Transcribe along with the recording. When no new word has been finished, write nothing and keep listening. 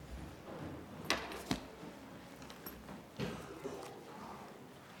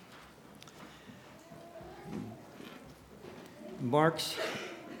Marks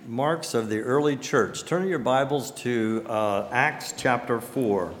of the early church. Turn your Bibles to Acts chapter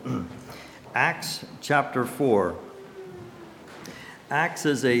 4. Acts chapter 4. Acts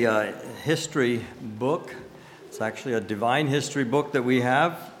is a history book. It's actually a divine history book that we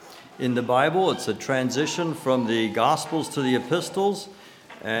have in the Bible. It's a transition from the Gospels to the Epistles.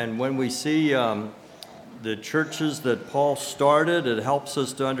 And when we see the churches that Paul started, it helps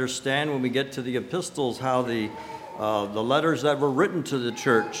us to understand when we get to the epistles how the letters that were written to the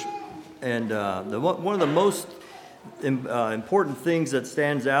church. And one of the most important things that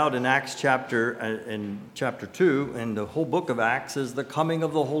stands out in Acts chapter 2 and the whole book of Acts is the coming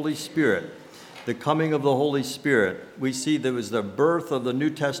of the Holy Spirit. The coming of the Holy Spirit. We see there was the birth of the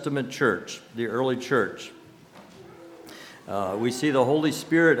New Testament church, the early church. We see the Holy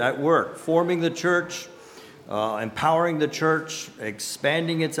Spirit at work, forming the church, empowering the church,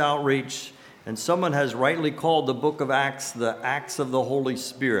 expanding its outreach. And someone has rightly called the book of Acts the Acts of the Holy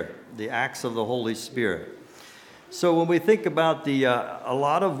Spirit, the Acts of the Holy Spirit. So when we think about a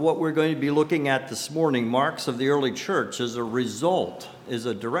lot of what we're going to be looking at this morning, marks of the early church, is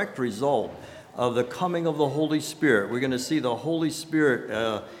a direct result of the coming of the Holy Spirit. We're going to see the Holy Spirit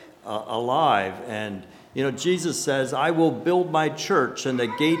alive. And, Jesus says, I will build my church and the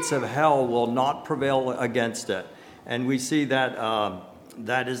gates of hell will not prevail against it. And we see that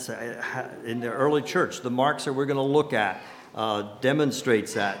that is in the early church. The marks that we're going to look at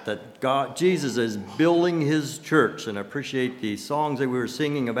demonstrates that Jesus is building his church, and I appreciate the songs that we were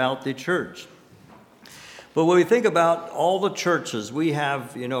singing about the church. But when we think about all the churches we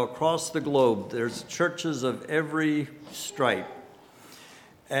have, across the globe, there's churches of every stripe.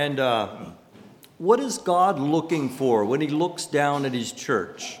 And what is God looking for when he looks down at his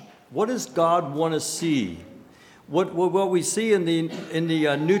church? What does God want to see? What we see in the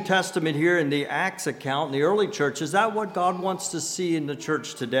New Testament here in the Acts account in the early church, is that what God wants to see in the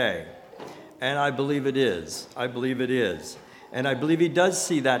church today? And I believe it is. And I believe he does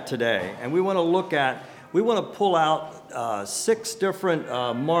see that today. And we want to pull out 6 different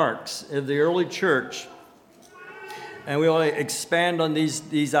marks of the early church, and we want to expand on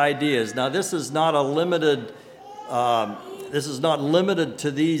these ideas. Now, this is not limited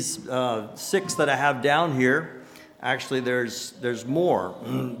to these 6 that I have down here. Actually, there's more.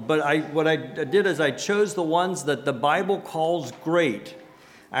 But what I did is I chose the ones that the Bible calls great.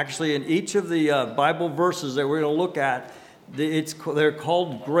 Actually, in each of the Bible verses that we're going to look at, they're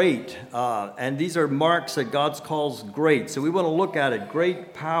called great. And these are marks that God calls great. So we want to look at it.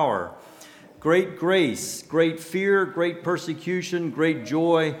 Great power, great grace, great fear, great persecution, great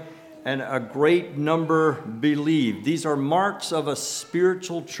joy, and a great number believe. These are marks of a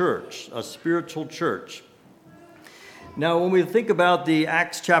spiritual church, Now, when we think about the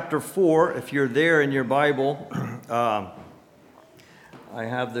Acts chapter 4, if you're there in your Bible, I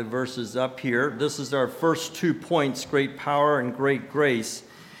have the verses up here. This is our first 2 points, great power and great grace.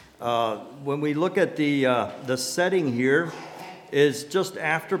 When we look at the setting here, is just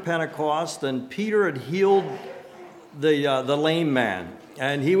after Pentecost, and Peter had healed the lame man,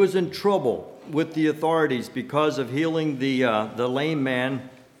 and he was in trouble with the authorities because of healing the lame man,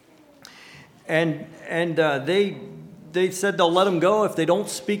 and they said they'll let him go if they don't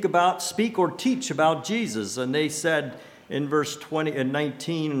speak or teach about Jesus. And they said in verse 20 and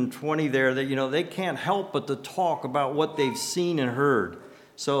 19 and 20 there that, they can't help but to talk about what they've seen and heard.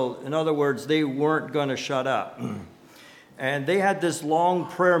 So in other words, they weren't going to shut up. And they had this long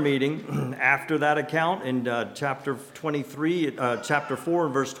prayer meeting after that account in chapter 4 and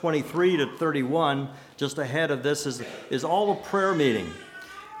verse 23 to 31. Just ahead of this is all a prayer meeting.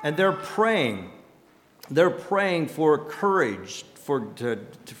 And they're praying. They're praying for courage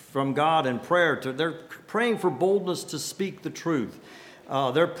from God in prayer. They're praying for boldness to speak the truth.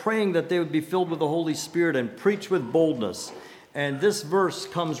 They're praying that they would be filled with the Holy Spirit and preach with boldness. And this verse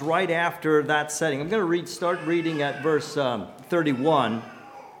comes right after that setting. I'm going to start reading at verse 31.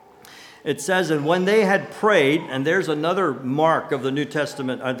 It says, and when they had prayed, and there's another mark of the New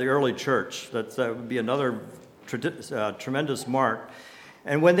Testament, the early church. That would be another tremendous mark.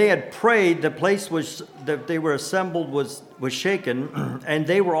 And when they had prayed, the place that they were assembled was shaken, and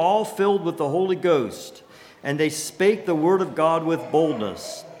they were all filled with the Holy Ghost, and they spake the word of God with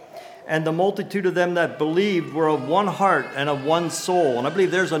boldness. And the multitude of them that believed were of one heart and of one soul. And I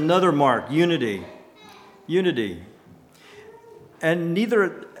believe there's another mark, unity. And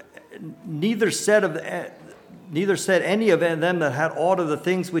neither said any of them that had aught of the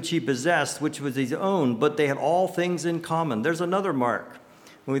things which he possessed, which was his own, but they had all things in common. There's another mark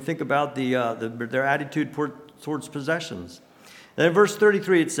when we think about their attitude towards possessions. Then in verse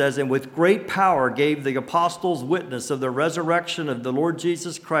 33 it says, "And with great power gave the apostles witness of the resurrection of the Lord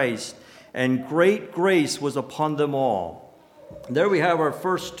Jesus Christ, and great grace was upon them all." And there we have our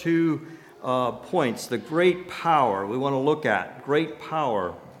first two points, the great power we want to look at, great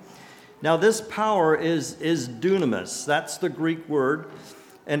power. Now this power is dunamis, that's the Greek word,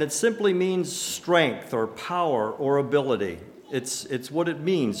 and it simply means strength or power or ability. It's what it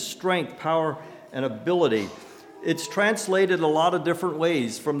means, strength, power, and ability. It's translated a lot of different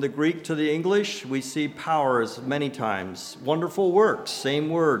ways. From the Greek to the English, we see power as many times. Wonderful works, same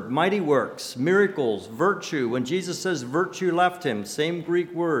word. Mighty works, miracles, virtue. When Jesus says virtue left him, same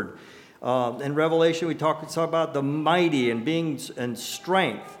Greek word. In Revelation, we talk about the mighty and being and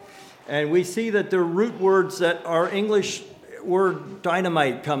strength. And we see that the root words that our English word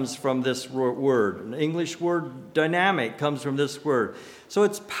dynamite comes from this word. An English word dynamic comes from this word. So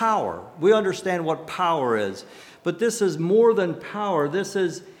it's power. We understand what power is. But this is more than power. This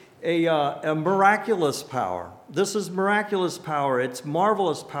is a miraculous power. This is miraculous power. It's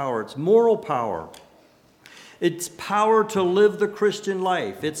marvelous power. It's moral power. It's power to live the Christian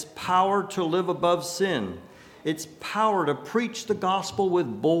life. It's power to live above sin. It's power to preach the gospel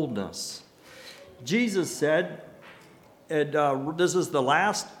with boldness. Jesus said, and this is the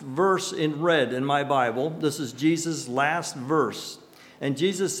last verse in red in my Bible. This is Jesus' last verse. And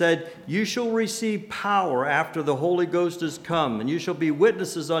Jesus said, "You shall receive power after the Holy Ghost is come, and you shall be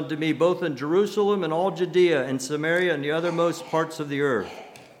witnesses unto me both in Jerusalem and all Judea and Samaria and the othermost parts of the earth."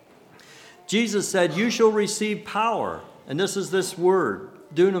 Jesus said, "You shall receive power." And this is this word,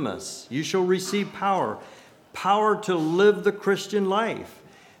 dunamis. You shall receive power. Power to live the Christian life.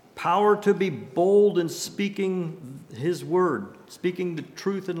 Power to be bold in speaking his word, speaking the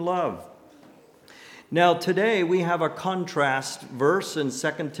truth in love. Now today we have a contrast verse in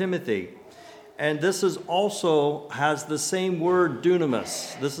 2 Timothy. And this is also has the same word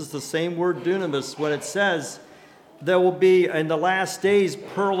dunamis. This is the same word dunamis when it says there will be in the last days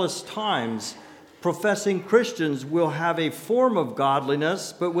perilous times. Professing Christians will have a form of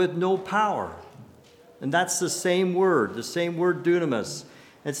godliness but with no power. And that's the same word dunamis.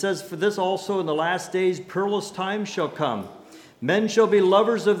 It says, "For this also in the last days perilous times shall come. Men shall be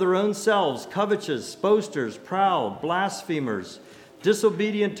lovers of their own selves, covetous, boasters, proud, blasphemers,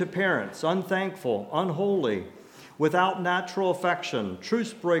 disobedient to parents, unthankful, unholy, without natural affection,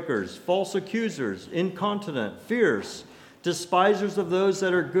 truce breakers, false accusers, incontinent, fierce, despisers of those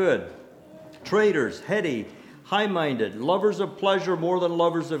that are good, traitors, heady, high-minded, lovers of pleasure more than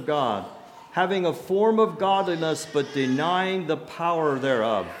lovers of God, having a form of godliness but denying the power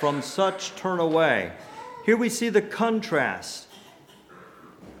thereof. From such turn away." Here we see the contrast.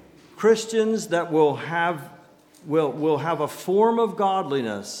 Christians that will have a form of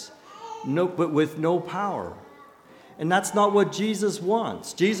godliness, but with no power. And that's not what Jesus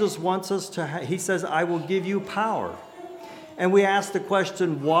wants. Jesus wants us to, he says, "I will give you power." And we ask the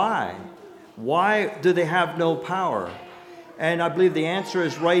question, why? Why do they have no power? And I believe the answer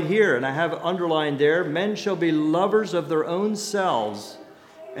is right here, and I have it underlined there. Men shall be lovers of their own selves.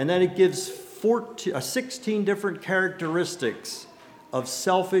 And then it gives 16 different characteristics of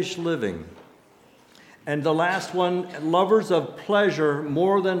selfish living. And the last one, lovers of pleasure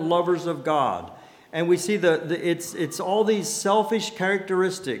more than lovers of God. And we see it's all these selfish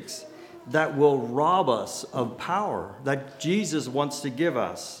characteristics that will rob us of power that Jesus wants to give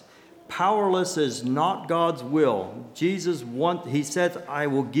us. Powerless is not God's will. He said, "I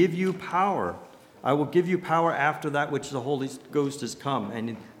will give you power. I will give you power after that which the Holy Ghost has come." And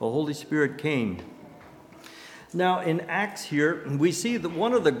the Holy Spirit came. Now in Acts here, we see that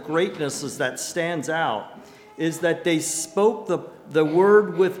one of the greatnesses that stands out is that they spoke the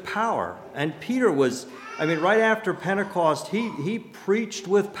word with power. And Peter right after Pentecost, he preached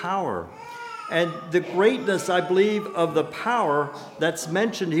with power. And the greatness, I believe, of the power that's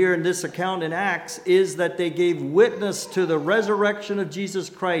mentioned here in this account in Acts is that they gave witness to the resurrection of Jesus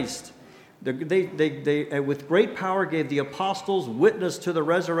Christ. They with great power gave the apostles witness to the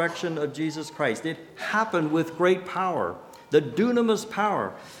resurrection of Jesus Christ. It happened with great power, the dunamis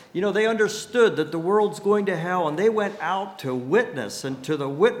power. They understood that the world's going to hell, and they went out to witness, and to the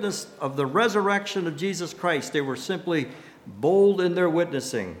witness of the resurrection of Jesus Christ. They were simply bold in their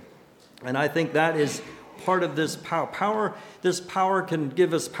witnessing. And I think that is part of this power. This power can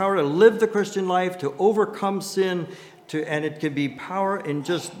give us power to live the Christian life, to overcome sin, and it can be power in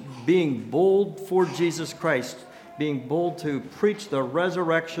just being bold for Jesus Christ, being bold to preach the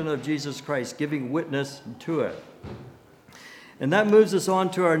resurrection of Jesus Christ, giving witness to it. And that moves us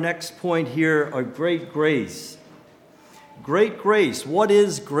on to our next point here, of great grace. Great grace. What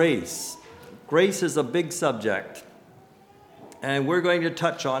is grace? Grace is a big subject. and we're going to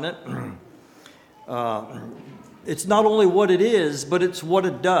touch on it. It's not only what it is, but it's what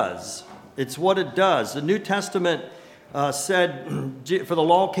it does. It's what it does. The New Testament said, for the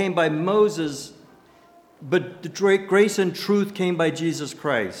law came by Moses, but the grace and truth came by Jesus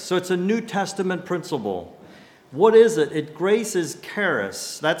Christ. So it's a New Testament principle. What is it? Grace is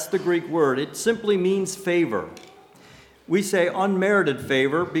charis. That's the Greek word. It simply means favor. We say unmerited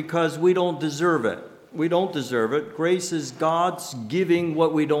favor because we don't deserve it. We don't deserve it. Grace is God's giving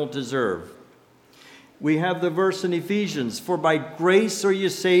what we don't deserve. We have the verse in Ephesians, for by grace are you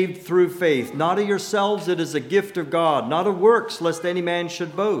saved through faith, not of yourselves, it is a gift of God, not of works, lest any man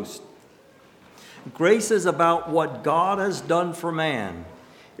should boast. Grace is about what God has done for man.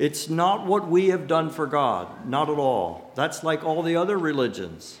 It's not what we have done for God, not at all. That's like all the other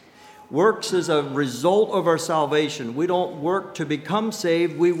religions. Works is a result of our salvation. We don't work to become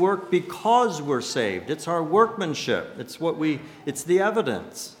saved, we work because we're saved. It's our workmanship. It's the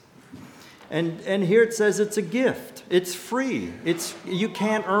evidence. And here it says it's a gift. It's free. You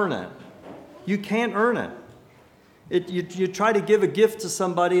can't earn it. You can't earn it. You try to give a gift to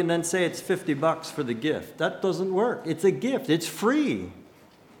somebody and then say it's $50 for the gift. That doesn't work. It's a gift. It's free.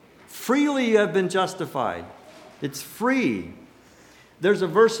 Freely you have been justified. It's free. There's a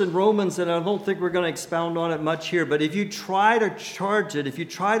verse in Romans, and I don't think we're going to expound on it much here, but if you try to charge it, if you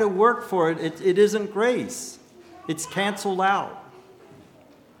try to work for it, it isn't grace. It's canceled out.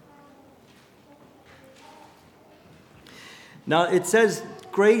 Now, it says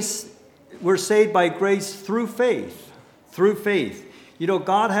grace, we're saved by grace through faith. Through faith. You know,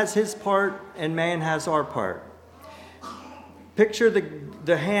 God has his part and man has our part. Picture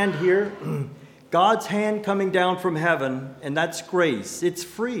the hand here. God's hand coming down from heaven, and that's grace. It's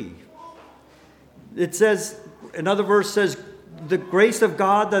free. It says, another verse says, the grace of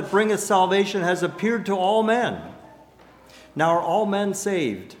God that bringeth salvation has appeared to all men. Now, are all men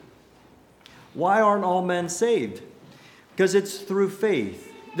saved? Why aren't all men saved? Because it's through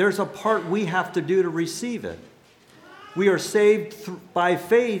faith. There's a part we have to do to receive it. We are saved by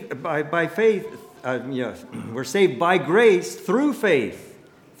faith. We're saved by grace through faith.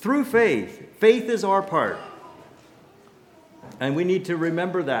 Through faith. Faith is our part. And we need to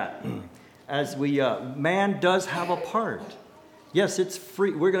remember that as man does have a part. Yes, it's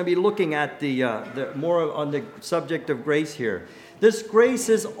free. We're going to be looking at the more on the subject of grace here. This grace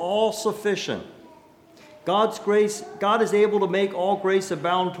is all sufficient. God's grace, God is able to make all grace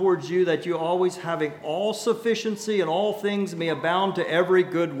abound towards you, that you always having all sufficiency in all things may abound to every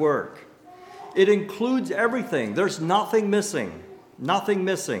good work. It includes everything. There's nothing missing. Nothing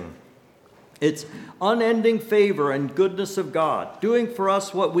missing. It's unending favor and goodness of God, doing for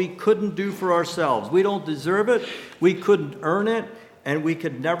us what we couldn't do for ourselves. We don't deserve it, we couldn't earn it, and we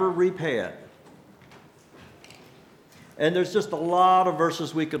could never repay it. And there's just a lot of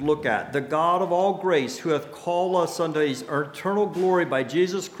verses we could look at. The God of all grace, who hath called us unto his eternal glory by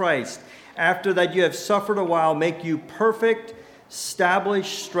Jesus Christ, after that you have suffered a while, make you perfect,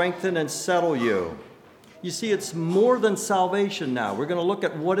 establish, strengthen, and settle you. You see, it's more than salvation now. We're going to look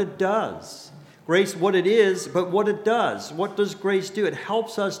at what it does. Grace, what it is, but what it does. What does grace do? It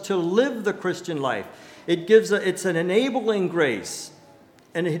helps us to live the Christian life. It's an enabling grace.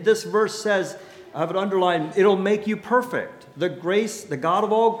 And this verse says, I have it underlined, it'll make you perfect. The grace, the God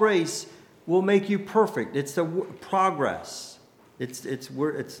of all grace, will make you perfect. It's the progress.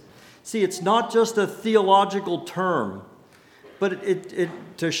 It's not just a theological term, but it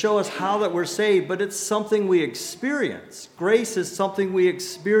to show us how that we're saved, but it's something we experience. Grace is something we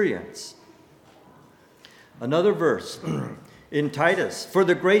experience. Another verse in Titus, for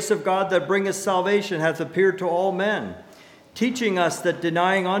the grace of God that bringeth salvation hath appeared to all men, teaching us that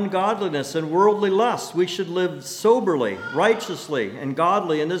denying ungodliness and worldly lust, we should live soberly, righteously, and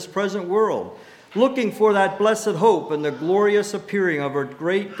godly in this present world, looking for that blessed hope and the glorious appearing of our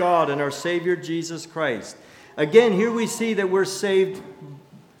great God and our Savior Jesus Christ. Again, here we see that we're saved.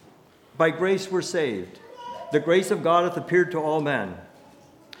 By grace we're saved. The grace of God hath appeared to all men.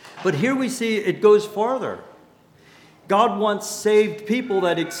 But here we see it goes farther. God wants saved people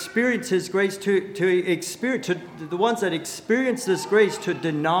that experience his grace to the ones that experience this grace to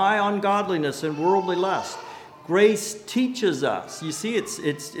deny ungodliness and worldly lust. Grace teaches us. You see,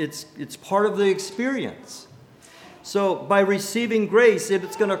 it's part of the experience. So by receiving grace,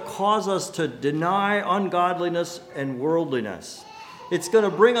 it's going to cause us to deny ungodliness and worldliness. It's going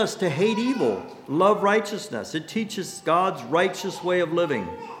to bring us to hate evil, love righteousness. It teaches God's righteous way of living.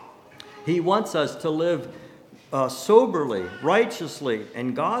 He wants us to live soberly, righteously,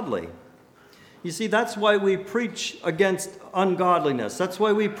 and godly. You see, that's why we preach against ungodliness. That's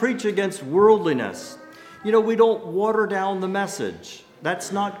why we preach against worldliness. We don't water down the message.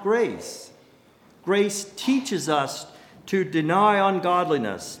 That's not grace. Grace teaches us to deny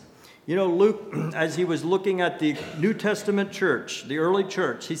ungodliness. Luke, as he was looking at the New Testament church, the early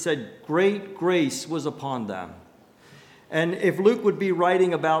church, he said, great grace was upon them. And if Luke would be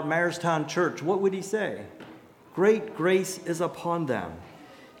writing about Mayorstown Church, what would he say? Great grace is upon them.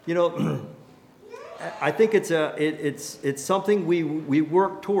 I think it's something we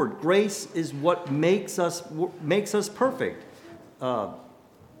work toward. Grace is what makes us perfect.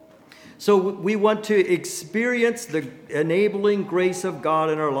 So we want to experience the enabling grace of God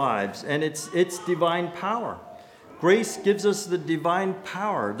in our lives, and it's divine power. Grace gives us the divine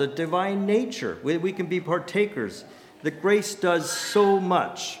power, the divine nature. We can be partakers. The grace does so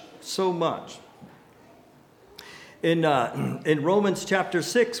much, so much. In Romans chapter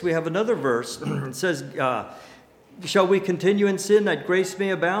 6, we have another verse. It says, shall we continue in sin that grace may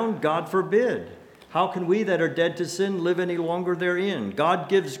abound? God forbid. How can we that are dead to sin live any longer therein? God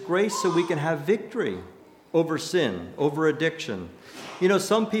gives grace so we can have victory over sin, over addiction.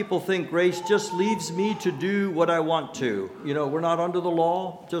 Some people think grace just leaves me to do what I want to. We're not under the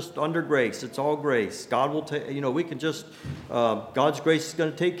law, just under grace. It's all grace. God will take, we can just, God's grace is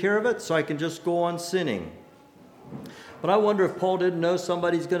going to take care of it, so I can just go on sinning. But I wonder if Paul didn't know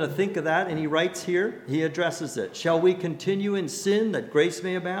somebody's going to think of that, and he writes here, he addresses it. Shall we continue in sin that grace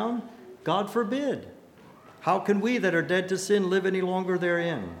may abound? God forbid. How can we that are dead to sin live any longer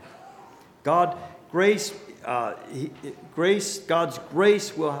therein? God's grace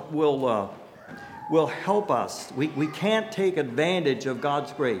will help us. We can't take advantage of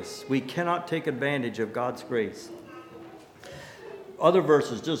God's grace. We cannot take advantage of God's grace. Other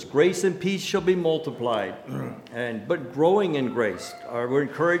verses, just grace and peace shall be multiplied. But growing in grace, we're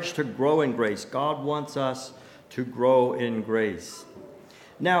encouraged to grow in grace. God wants us to grow in grace.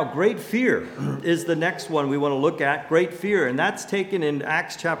 Now, great fear is the next one we want to look at, great fear. And that's taken in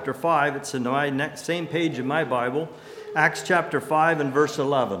Acts chapter 5. It's in my same page in my Bible, Acts chapter 5 and verse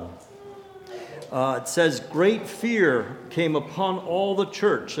 11. It says, great fear came upon all the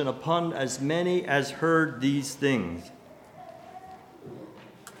church and upon as many as heard these things.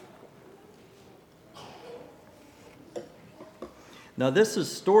 Now,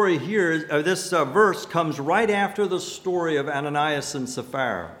 this story here, this verse comes right after the story of Ananias and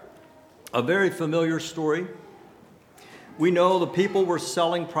Sapphira. A very familiar story. We know the people were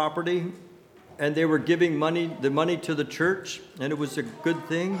selling property and they were giving the money to the church, and it was a good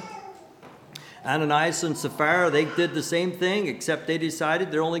thing. Ananias and Sapphira, they did the same thing, except they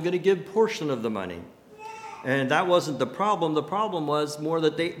decided they're only going to give a portion of the money. And that wasn't the problem. The problem was more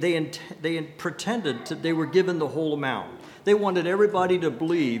that they pretended they were given the whole amount. They wanted everybody to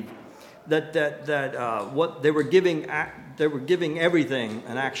believe that what they were giving everything,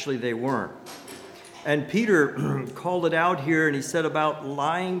 and actually they weren't. And Peter called it out here, and he said about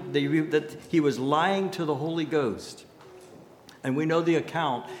lying, that he was lying to the Holy Ghost. And we know the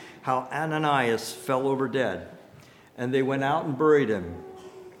account how Ananias fell over dead, and they went out and buried him.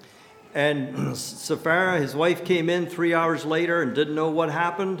 And Sapphira, his wife, came in 3 hours later and didn't know what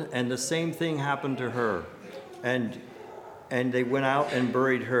happened, and the same thing happened to her. And they went out and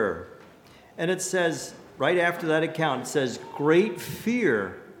buried her. And it says, right after that account, it says, great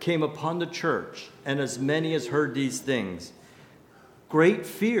fear came upon the church, and as many as heard these things. Great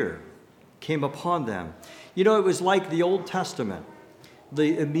fear came upon them. It was like the Old Testament,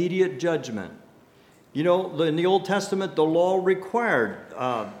 the immediate judgment. In the Old Testament, the law required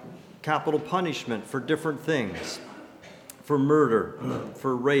capital punishment for different things, for murder,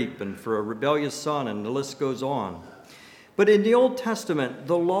 for rape, and for a rebellious son, and the list goes on. But in the Old Testament,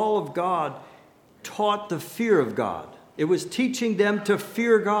 the law of God taught the fear of God. It was teaching them to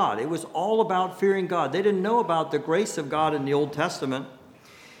fear God. It was all about fearing God. They didn't know about the grace of God in the Old Testament.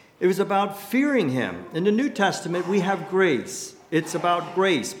 It was about fearing Him. In the New Testament, we have grace. It's about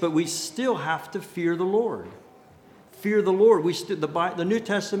grace, but we still have to fear the Lord. Fear the Lord. The New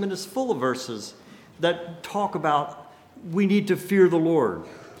Testament is full of verses that talk about we need to fear the Lord.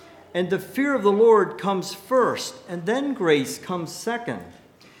 And the fear of the Lord comes first, and then grace comes second.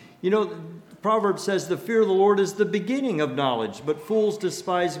 Proverbs says the fear of the Lord is the beginning of knowledge, but fools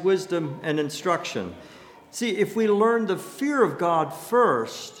despise wisdom and instruction. See, if we learn the fear of God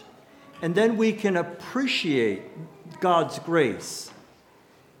first, and then we can appreciate God's grace.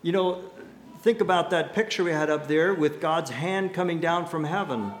 Think about that picture we had up there with God's hand coming down from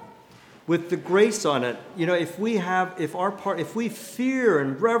heaven, with the grace on it. If we fear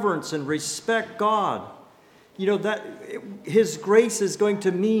and reverence and respect God, that His grace is going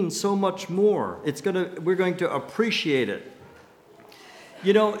to mean so much more. We're going to appreciate it.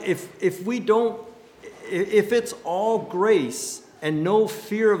 If if it's all grace and no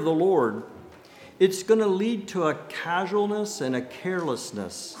fear of the Lord, it's going to lead to a casualness and a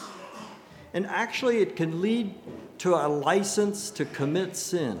carelessness. And actually, it can lead to a license to commit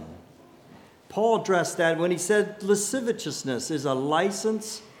sin. Paul addressed that when he said lasciviousness is a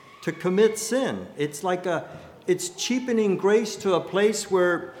license to commit sin. It's cheapening grace to a place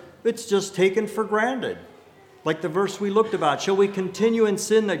where it's just taken for granted. Like the verse we looked about, shall we continue in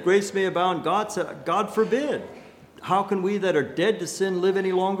sin that grace may abound? God said, God forbid. How can we that are dead to sin live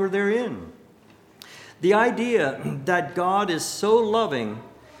any longer therein? The idea that God is so loving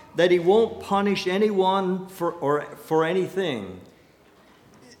that he won't punish anyone for anything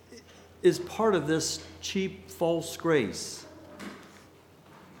is part of this cheap, false grace.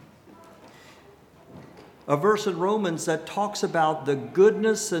 A verse in Romans that talks about the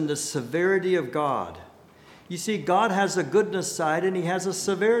goodness and the severity of God. You see, God has a goodness side and he has a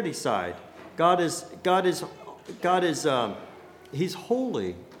severity side. He's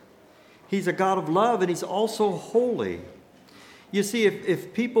holy. He's a God of love and he's also holy. You see,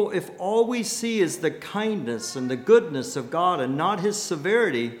 if all we see is the kindness and the goodness of God and not his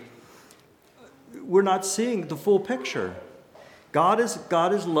severity, we're not seeing the full picture. God is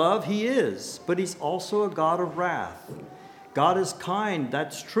love, he is, but he's also a God of wrath. God is kind,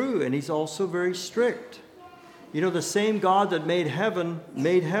 that's true, and he's also very strict. You know, the same God that made heaven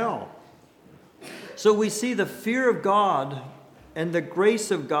made hell. So we see the fear of God and the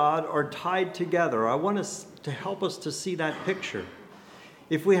grace of God are tied together. I want us to help us to see that picture.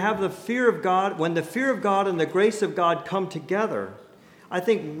 If we have the fear of God, when the fear of God and the grace of God come together, I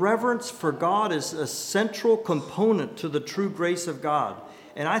think reverence for God is a central component to the true grace of God.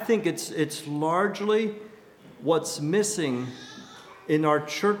 And I think it's largely what's missing in our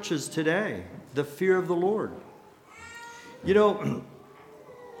churches today, the fear of the Lord. You know,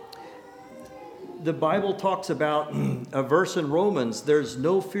 the Bible talks about a verse in Romans, there's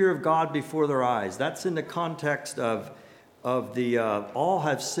no fear of God before their eyes. That's in the context of all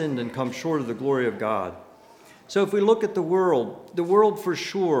have sinned and come short of the glory of God. So if we look at the world for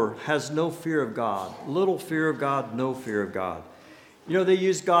sure has no fear of God. Little fear of God, no fear of God. You know, they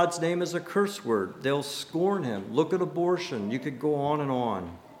use God's name as a curse word. They'll scorn him. Look at abortion. You could go on and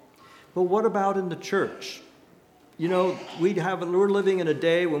on. But what about in the church? You know, we're living in a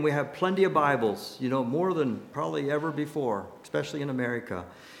day when we have plenty of Bibles, you know, more than probably ever before, especially in America.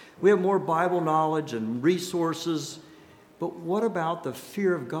 We have more Bible knowledge and resources. But what about the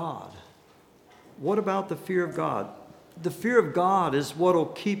fear of God? What about the fear of God? The fear of God is what will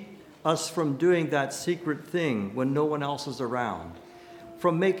keep us from doing that secret thing when no one else is around,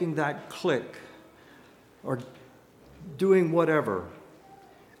 from making that click or doing whatever.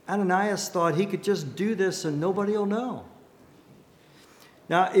 Ananias thought he could just do this and nobody will know.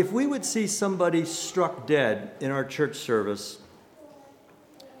 Now, if we would see somebody struck dead in our church service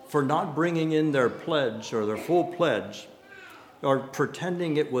for not bringing in their pledge or their full pledge, or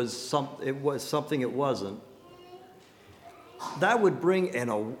pretending it was something it wasn't, that would bring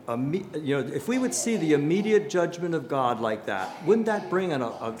if we would see the immediate judgment of God like that, wouldn't that bring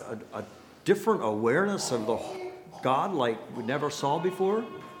a different awareness of the God like we never saw before?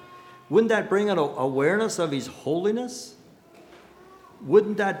 Wouldn't that bring an awareness of his holiness?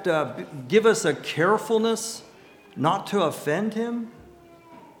 Wouldn't that give us a carefulness not to offend him?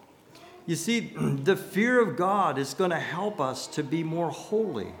 You see, the fear of God is going to help us to be more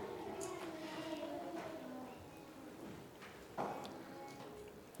holy.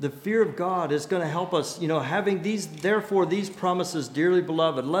 The fear of God is going to help us, having these promises, dearly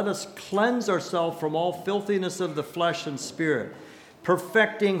beloved, let us cleanse ourselves from all filthiness of the flesh and spirit,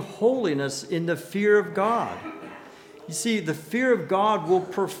 perfecting holiness in the fear of God. You see, the fear of God will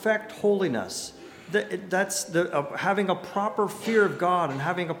perfect holiness. That's having a proper fear of God and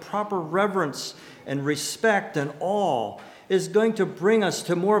having a proper reverence and respect and awe is going to bring us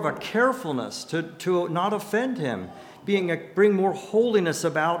to more of a carefulness to not offend him, bring more holiness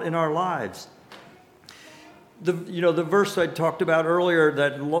about in our lives. The verse I talked about earlier,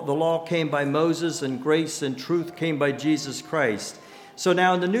 that the law came by Moses and grace and truth came by Jesus Christ. So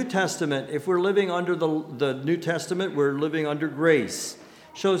now in the New Testament, if we're living under the New Testament, we're living under grace.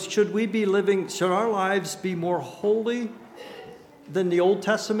 So should our lives be more holy than the Old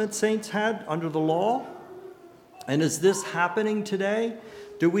Testament saints had under the law? And is this happening today?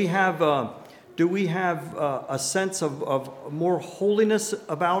 Do we have a sense of more holiness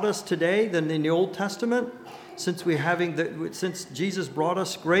about us today than in the Old Testament? Since Jesus brought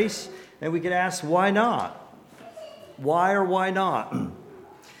us grace, and we can ask, why not? Why or why not?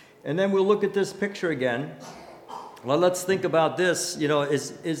 And then we'll look at this picture again. Well, let's think about this.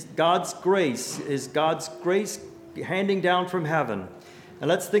 Is God's grace handing down from heaven? And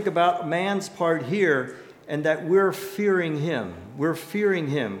let's think about man's part here, and that we're fearing him. We're fearing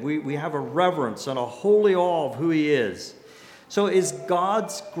him. We have a reverence and a holy awe of who he is. So is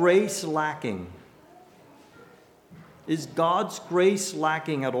God's grace lacking? Is God's grace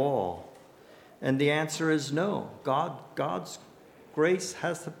lacking at all? And the answer is no. God's grace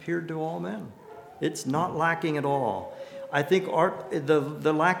has appeared to all men. It's not lacking at all. I think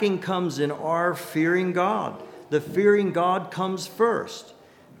the lacking comes in our fearing God. The fearing God comes first.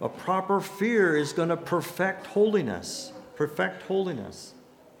 A proper fear is going to perfect holiness. Perfect holiness.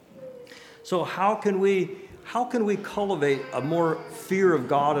 So how can we cultivate a more fear of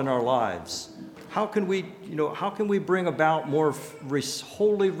God in our lives? How can we bring about more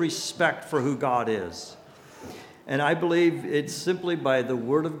holy respect for who God is? And I believe it's simply by the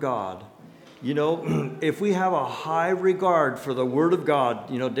Word of God. If we have a high regard for the Word of God,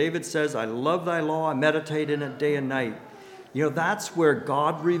 David says, I love thy law, I meditate in it day and night. That's where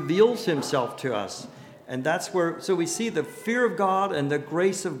God reveals himself to us. And so we see the fear of God and the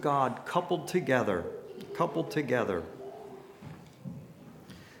grace of God coupled together.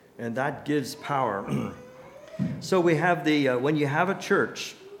 And that gives power. So we have when you have a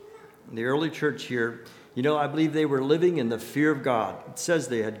church, the early church here, I believe they were living in the fear of God. It says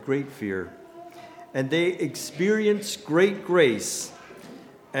they had great fear. And they experienced great grace.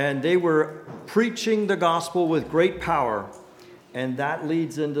 And they were preaching the gospel with great power. And that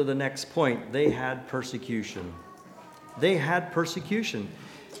leads into the next point. They had persecution. They had persecution.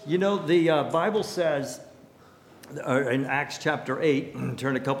 The Bible says in Acts chapter 8,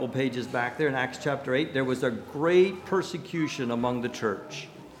 turn a couple pages back there, in Acts chapter 8, there was a great persecution among the church.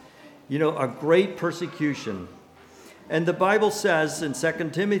 A great persecution. And the Bible says in 2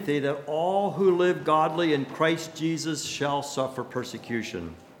 Timothy that all who live godly in Christ Jesus shall suffer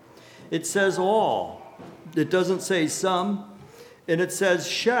persecution. It says all. It doesn't say some. And it says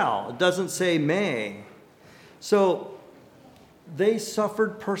shall. It doesn't say may. So they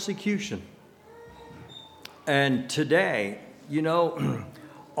suffered persecution. And today,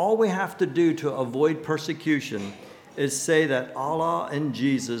 all we have to do to avoid persecution is say that Allah and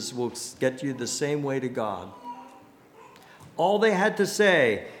Jesus will get you the same way to God. All they had to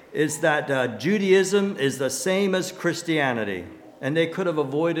say is that Judaism is the same as Christianity, and they could have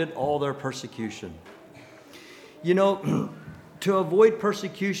avoided all their persecution. To avoid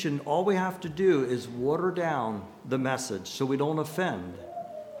persecution, all we have to do is water down the message so we don't offend.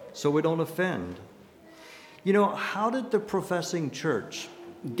 How did the professing church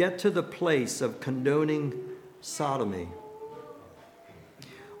get to the place of condoning sodomy?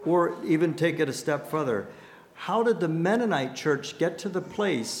 Or even take it a step further, how did the Mennonite church get to the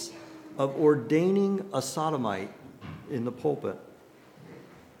place of ordaining a sodomite in the pulpit?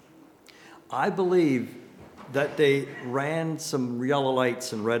 I believe that they ran some yellow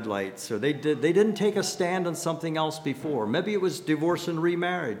lights and red lights, or they didn't take a stand on something else before. Maybe it was divorce and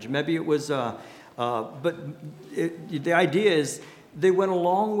remarriage. Maybe it was, the idea is they went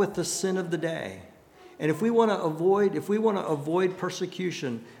along with the sin of the day. And if we want to avoid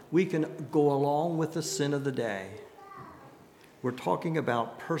persecution, we can go along with the sin of the day. We're talking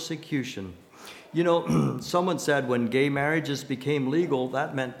about persecution. Someone said when gay marriages became legal,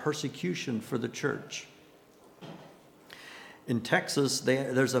 that meant persecution for the church. In Texas,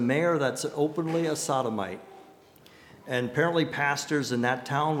 there's a mayor that's openly a sodomite. And apparently pastors in that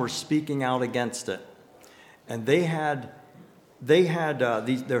town were speaking out against it. And there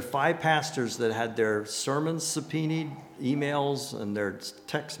are 5 pastors that had their sermons subpoenaed, emails, and their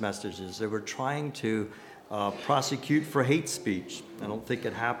text messages. They were trying to prosecute for hate speech. I don't think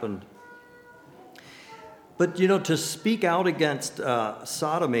it happened. But, to speak out against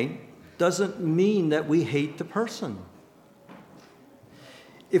sodomy doesn't mean that we hate the person.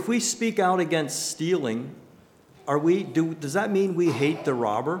 If we speak out against stealing, does that mean we hate the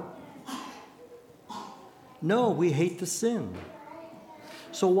robber? No, we hate the sin.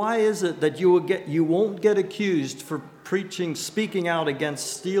 So why is it that you won't get accused for speaking out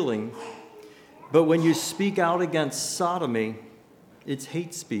against stealing, but when you speak out against sodomy, it's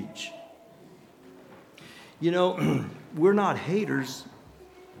hate speech? We're not haters.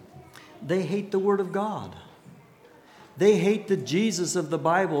 They hate the Word of God. They hate the Jesus of the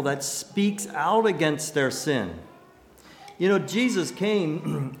Bible that speaks out against their sin. Jesus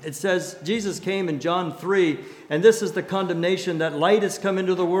came, it says, Jesus came in John 3, and this is the condemnation, that light has come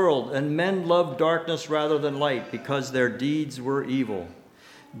into the world, and men loved darkness rather than light, because their deeds were evil.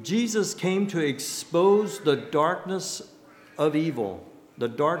 Jesus came to expose the darkness of evil, the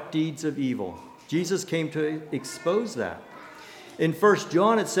dark deeds of evil. Jesus came to expose that. In 1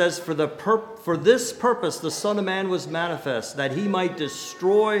 John it says, for this purpose the Son of Man was manifest, that he might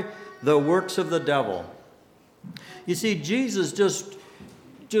destroy the works of the devil. You see, Jesus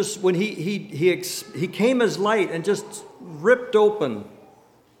just when he came as light and just ripped open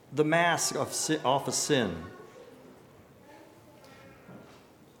the mask off of sin.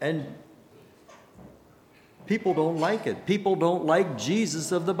 And people don't like it. People don't like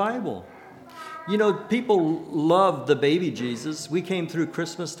Jesus of the Bible. You know, people love the baby Jesus. We came through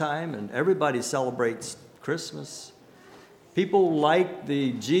Christmas time and everybody celebrates Christmas. People like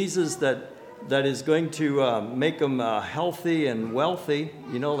the Jesus that is going to make them healthy and wealthy.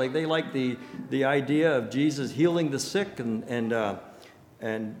 You know, like they like the idea of Jesus healing the sick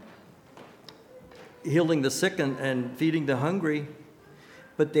and healing the sick and feeding the hungry.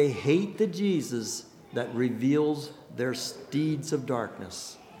 But they hate the Jesus that reveals their deeds of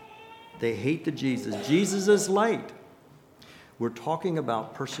darkness. They hate the Jesus. Jesus is light. We're talking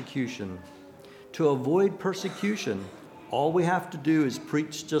about persecution. To avoid persecution, all we have to do is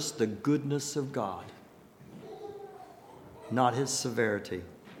preach just the goodness of God, not his severity.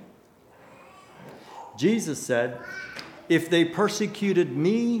 Jesus said, if they persecuted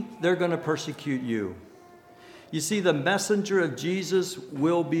me, they're going to persecute you. You see, the messenger of Jesus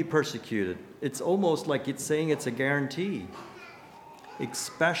will be persecuted. It's almost like it's saying it's a guarantee,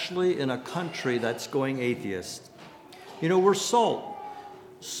 especially in a country that's going atheist. You know, we're salt.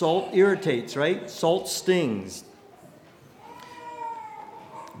 Salt irritates, right? Salt stings.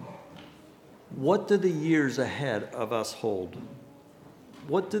 What do the years ahead of us hold?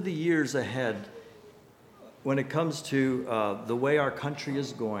 What do the years ahead, when it comes to the way our country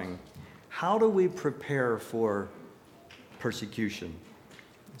is going, how do we prepare for persecution?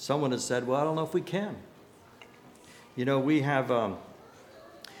 Someone has said, well, I don't know if we can. You know, we have a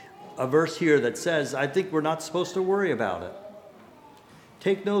verse here that says, I think we're not supposed to worry about it.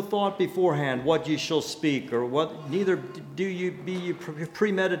 Take no thought beforehand what ye shall speak, or what, neither do you be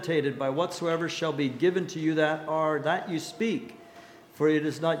premeditated by whatsoever shall be given to you that you speak. For it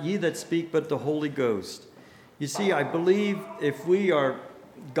is not ye that speak, but the Holy Ghost. You see, I believe if we are,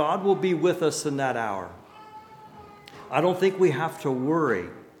 God will be with us in that hour. I don't think we have to worry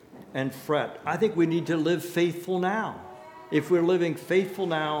and fret. I think we need to live faithful now. If we're living faithful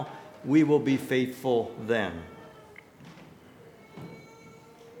now, we will be faithful then.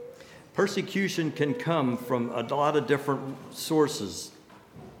 Persecution can come from a lot of different sources.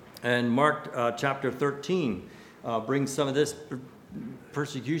 And Mark chapter 13 brings some of this.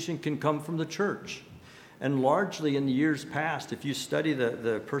 Persecution can come from the church. And largely in the years past, if you study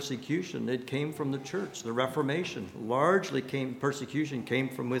the persecution, it came from the church. The Reformation, persecution came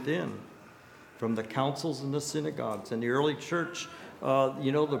from within, from the councils and the synagogues. And the early church,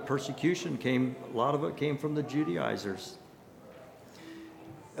 the persecution a lot of it came from the Judaizers.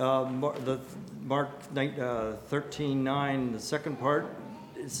 Mark 13:9, the second part,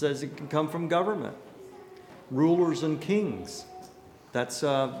 it says it can come from government, rulers and kings. That's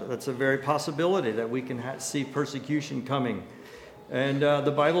a very possibility that we can see persecution coming. And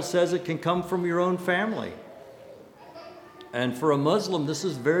the Bible says it can come from your own family. And for a Muslim, this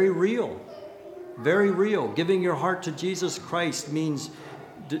is very real. Very real. Giving your heart to Jesus Christ means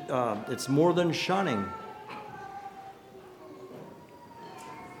it's more than shunning.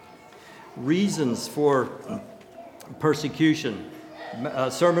 Reasons for persecution.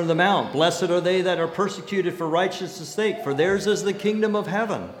 Sermon on the Mount. Blessed are they that are persecuted for righteousness' sake, for theirs is the kingdom of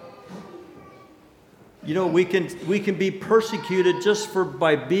heaven. You know, we can be persecuted just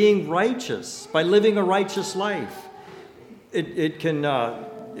by being righteous, by living a righteous life. It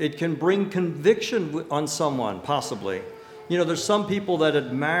can bring conviction on someone, possibly. You know, there's some people that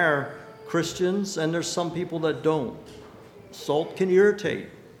admire Christians, and there's some people that don't. Salt can irritate.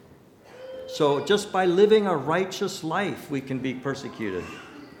 So just by living a righteous life, we can be persecuted.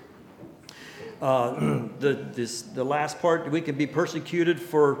 The last part, we can be persecuted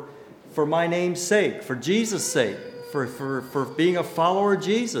for my name's sake, for Jesus' sake, for being a follower of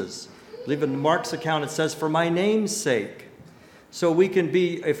Jesus. I believe in Mark's account it says, for my name's sake. So we can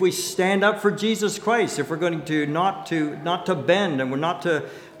be, if we stand up for Jesus Christ, if we're going to not to bend, and we're not to,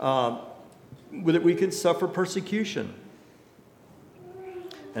 we can suffer persecution.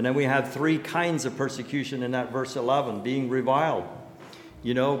 And then we have three kinds of persecution in that verse 11. Being reviled.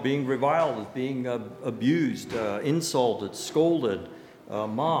 You know, being reviled is being abused, insulted, scolded,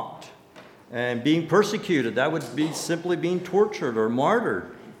 mocked. And being persecuted, that would be simply being tortured or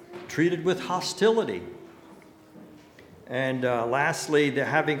martyred, treated with hostility. And lastly,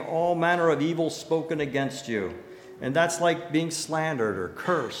 having all manner of evil spoken against you. And that's like being slandered or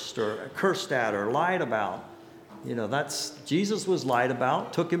cursed at or lied about. That's Jesus was lied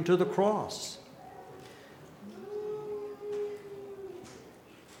about, took him to the cross.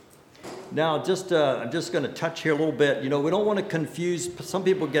 Now, I'm just going to touch here a little bit. We don't want to confuse. Some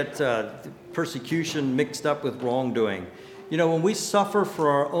people get persecution mixed up with wrongdoing. When we suffer for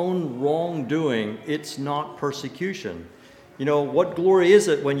our own wrongdoing, it's not persecution. What glory is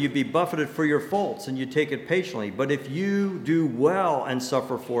it when you be buffeted for your faults and you take it patiently? But if you do well and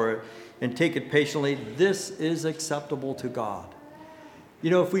suffer for it and take it patiently, this is acceptable to God.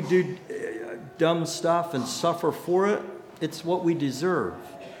 If we do dumb stuff and suffer for it, it's what we deserve.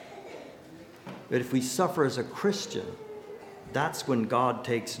 But if we suffer as a Christian, that's when God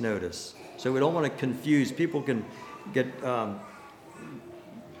takes notice. So we don't want to confuse. People can get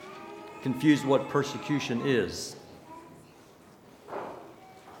confused what persecution is.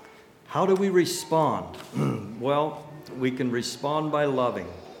 How do we respond? Well, we can respond by loving.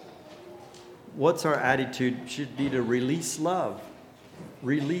 What's our attitude? Should be to release love.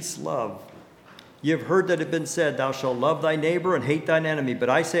 Release love. You have heard that it has been said, thou shalt love thy neighbor and hate thine enemy. But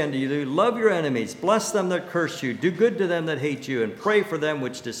I say unto you, love your enemies, bless them that curse you, do good to them that hate you, and pray for them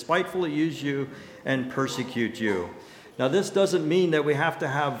which despitefully use you and persecute you. Now, this doesn't mean that we have to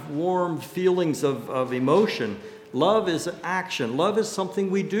have warm feelings of emotion. Love is action. Love is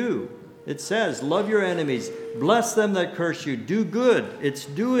something we do. It says, love your enemies, bless them that curse you, do good. It's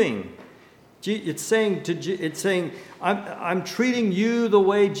doing. It's saying, I'm treating you the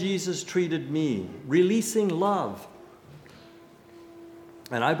way Jesus treated me, releasing love.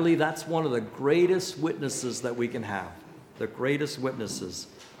 And I believe that's one of the greatest witnesses that we can have, the greatest witnesses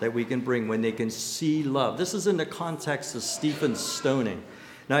that we can bring when they can see love. This is in the context of Stephen's stoning.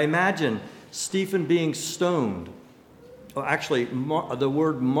 Now imagine Stephen being stoned. Oh, actually, the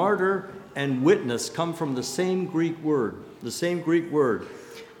word martyr and witness come from the same Greek word,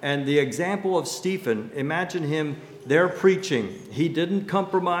 And the example of Stephen, imagine him there preaching. He didn't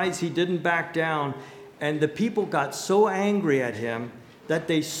compromise, he didn't back down. And the people got so angry at him that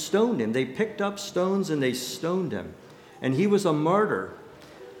they stoned him. They picked up stones and they stoned him. And he was a martyr.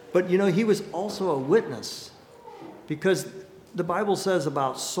 But he was also a witness. Because the Bible says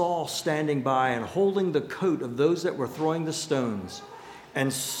about Saul standing by and holding the coat of those that were throwing the stones.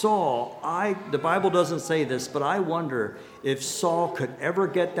 And Saul, the Bible doesn't say this, but I wonder if Saul could ever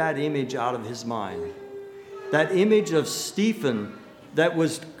get that image out of his mind. That image of Stephen that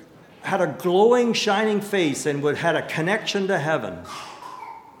had a glowing, shining face and had a connection to heaven.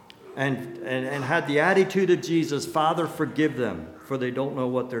 And had the attitude of Jesus, Father, forgive them, for they don't know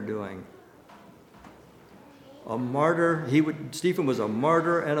what they're doing. A martyr, Stephen was a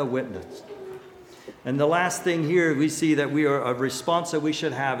martyr and a witness. And the last thing here we see that a response that we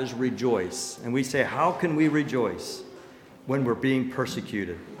should have is rejoice. And we say, how can we rejoice when we're being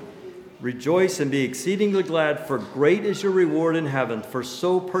persecuted? Rejoice and be exceedingly glad, for great is your reward in heaven, for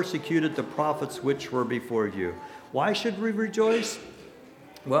so persecuted the prophets which were before you. Why should we rejoice?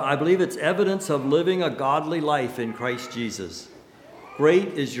 Well, I believe it's evidence of living a godly life in Christ Jesus. Great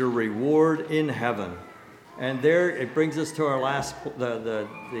is your reward in heaven. And there it brings us to our last, the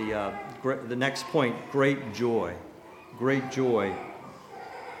next point, great joy. Great joy.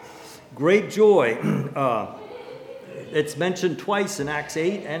 Great joy. It's mentioned twice in Acts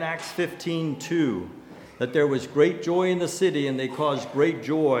 8 and Acts 15:2, that there was great joy in the city and they caused great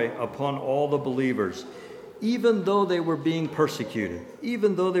joy upon all the believers, even though they were being persecuted.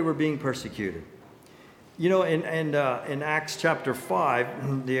 Even though they were being persecuted. In Acts chapter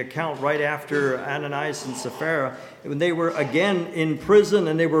 5, the account right after Ananias and Sapphira, when they were again in prison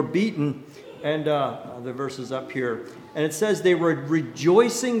and they were beaten, and the verse is up here, and it says they were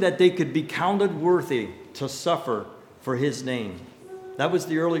rejoicing that they could be counted worthy to suffer for his name. That was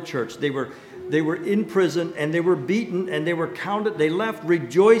the early church. They were in prison and they were beaten and they left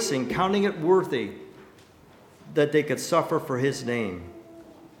rejoicing, counting it worthy that they could suffer for his name.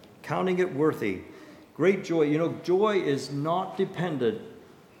 Counting it worthy. Great joy. Joy is not dependent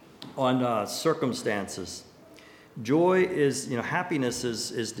on circumstances. Joy is, happiness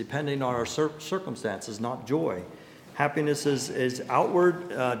is depending on our circumstances, not joy. Happiness is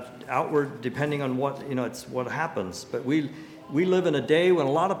outward depending on what, it's what happens. But we live in a day when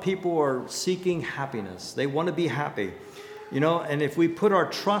a lot of people are seeking happiness. They want to be happy. And if we put our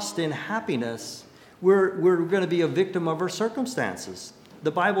trust in happiness, we're going to be a victim of our circumstances.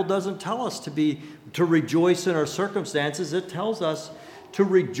 The Bible doesn't tell us to rejoice in our circumstances. It tells us to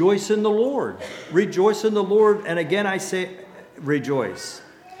rejoice in the Lord. Rejoice in the Lord. And again, I say rejoice.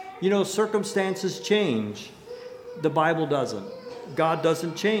 Circumstances change. The Bible doesn't. God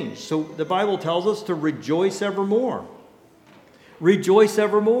doesn't change. So the Bible tells us to rejoice evermore. Rejoice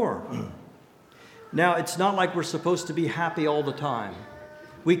evermore. Now, it's not like we're supposed to be happy all the time.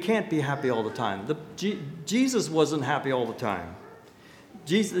 We can't be happy all the time. Jesus wasn't happy all the time.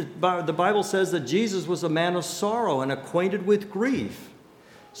 The Bible says that Jesus was a man of sorrow and acquainted with grief.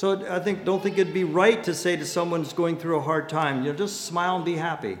 So don't think it'd be right to say to someone who's going through a hard time, just smile and be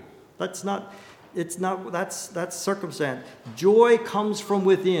happy. That's circumstance. Joy comes from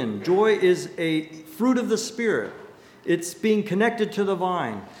within. Joy is a fruit of the Spirit. It's being connected to the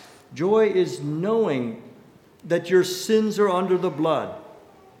vine. Joy is knowing that your sins are under the blood.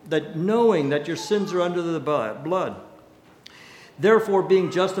 Knowing that your sins are under the blood. Therefore,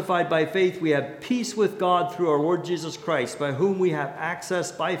 being justified by faith, we have peace with God through our Lord Jesus Christ, by whom we have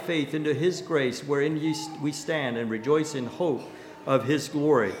access by faith into his grace, wherein we stand and rejoice in hope of his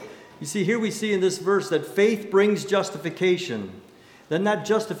glory. You see, here we see in this verse that faith brings justification. Then that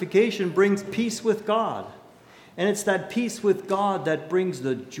justification brings peace with God. And it's that peace with God that brings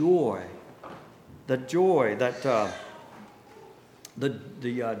the joy. The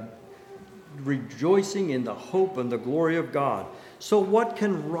rejoicing in the hope and the glory of God. So what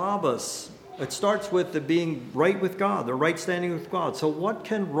can rob us? It starts with the being right with God, the right standing with God. So what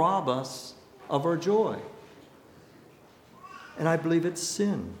can rob us of our joy? And I believe it's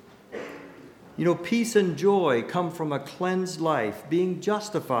sin. Peace and joy come from a cleansed life, being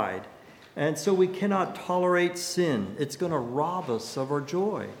justified. And so we cannot tolerate sin. It's going to rob us of our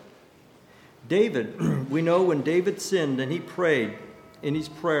joy. David, we know when David sinned and he prayed in his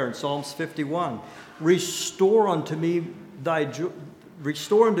prayer in Psalms 51, restore unto me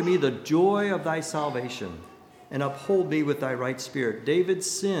the joy of thy salvation, and uphold me with thy right spirit. David's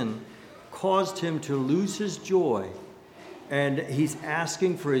sin caused him to lose his joy, and he's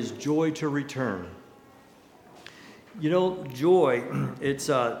asking for his joy to return. Joy, it's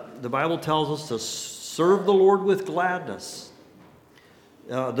the Bible tells us to serve the Lord with gladness.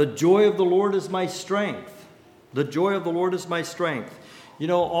 The joy of the Lord is my strength. The joy of the Lord is my strength.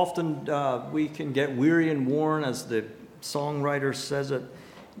 Often we can get weary and worn, as the songwriter says it,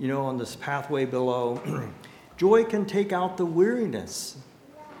 on this pathway below. Joy can take out the weariness.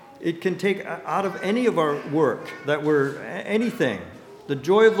 It can take out of any of our work anything. The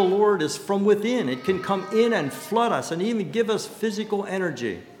joy of the Lord is from within. It can come in and flood us and even give us physical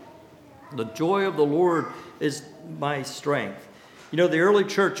energy. The joy of the Lord is my strength. The early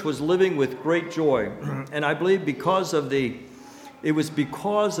church was living with great joy, and I believe it was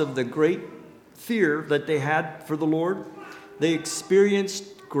because of the great fear that they had for the Lord. They experienced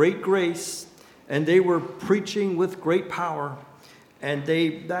great grace, and they were preaching with great power, and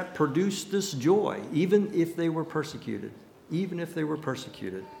that produced this joy, even if they were persecuted. Even if they were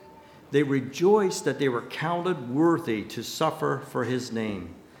persecuted. They rejoiced that they were counted worthy to suffer for his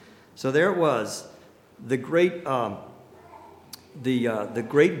name. So there it was, the great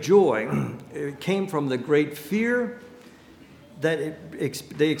joy. It came from the great fear that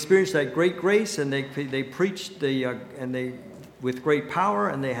they experienced that great grace, and they preached with great power,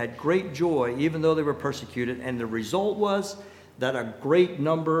 and they had great joy, even though they were persecuted. And the result was that a great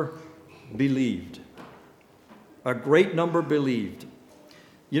number believed. A great number believed.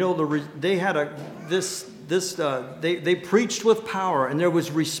 They had they preached with power, and there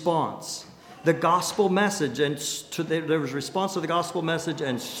was response. The gospel message, there was response to the gospel message,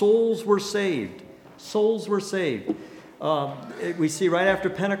 and souls were saved. Souls were saved. We see right after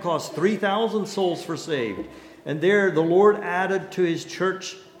Pentecost, 3,000 souls were saved. And there the Lord added to his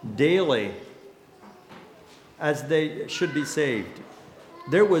church daily as they should be saved.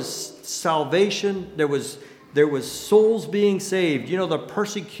 There was salvation. There was souls being saved. The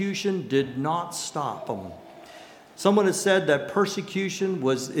persecution did not stop them. Someone has said that persecution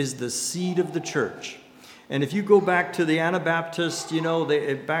is the seed of the church. And if you go back to the Anabaptists,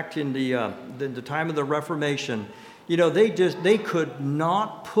 back in the time of the Reformation, they could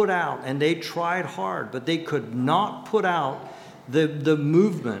not put out, and they tried hard, but they could not put out the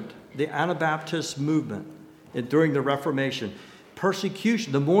movement, the Anabaptist movement during the Reformation.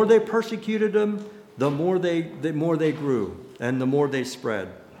 Persecution, the more they persecuted them, the more they grew, and the more they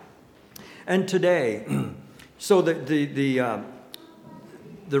spread. And today, so the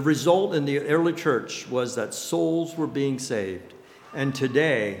result in the early church was that souls were being saved. And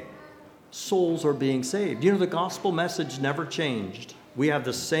today, souls are being saved. The gospel message never changed. We have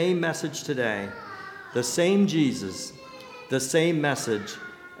the same message today, the same Jesus, the same message.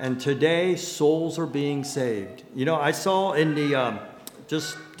 And today, souls are being saved. I saw in the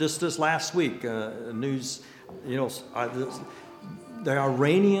just this last week news. The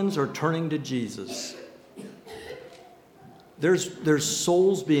Iranians are turning to Jesus. There's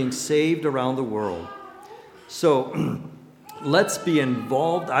souls being saved around the world. So let's be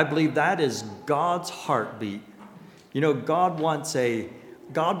involved. I believe that is God's heartbeat. You know, God wants the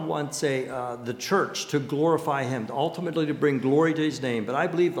church to glorify him, ultimately to bring glory to his name. But I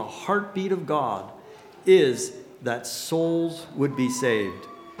believe the heartbeat of God is that souls would be saved,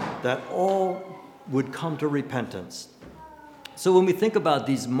 that all would come to repentance. So when we think about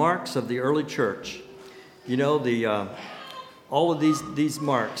these marks of the early church, you know, all of these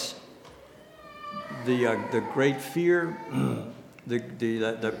marks, the great fear,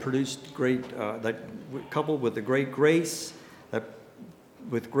 that produced great, that coupled with the great grace, that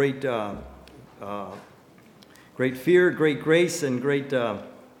with great fear, great grace, and great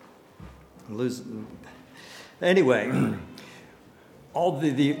anyway, all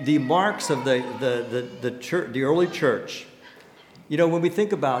the marks of the church, the early church. You know, when we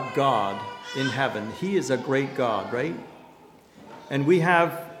think about God in heaven, he is a great God, right? And we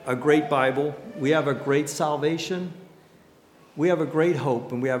have a great Bible, we have a great salvation, we have a great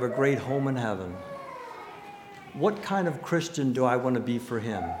hope, and we have a great home in heaven. What kind of Christian do I want to be for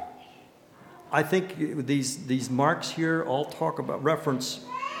him? I think these marks here all reference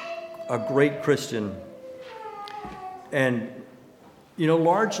a great Christian. And, you know,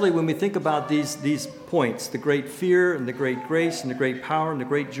 largely when we think about these points, the great fear and the great grace and the great power and the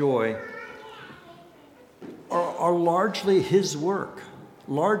great joy, are largely his work.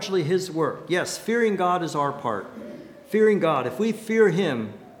 Largely his work. Yes, fearing God is our part. Fearing God. If we fear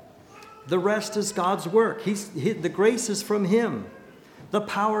him, the rest is God's work. The grace is from him. The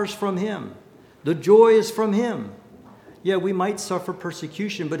power is from him. The joy is from him. Yeah, we might suffer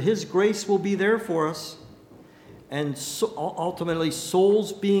persecution, but his grace will be there for us. And so, ultimately,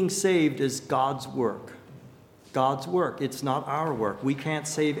 souls being saved is God's work. God's work. It's not our work. We can't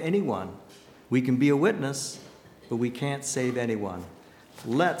save anyone. We can be a witness, but we can't save anyone.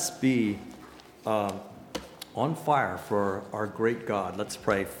 Let's be on fire for our great God. Let's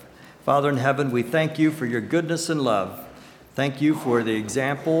pray. Father in heaven, we thank you for your goodness and love. Thank you for the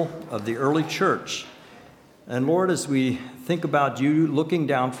example of the early church. And Lord, as we think about you looking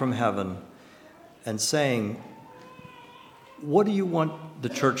down from heaven and saying, what do you want the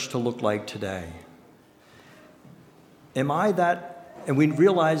church to look like today? Am I that? And we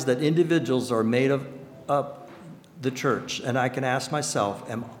realize that individuals are made up the church. And I can ask myself,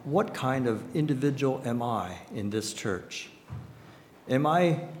 what kind of individual am I in this church? Do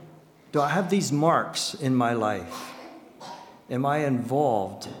I have these marks in my life? Am I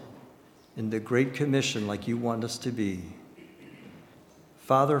involved in the Great Commission like you want us to be?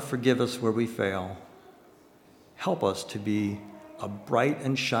 Father, forgive us where we fail. Help us to be a bright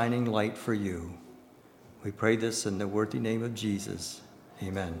and shining light for you. We pray this in the worthy name of Jesus.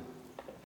 Amen.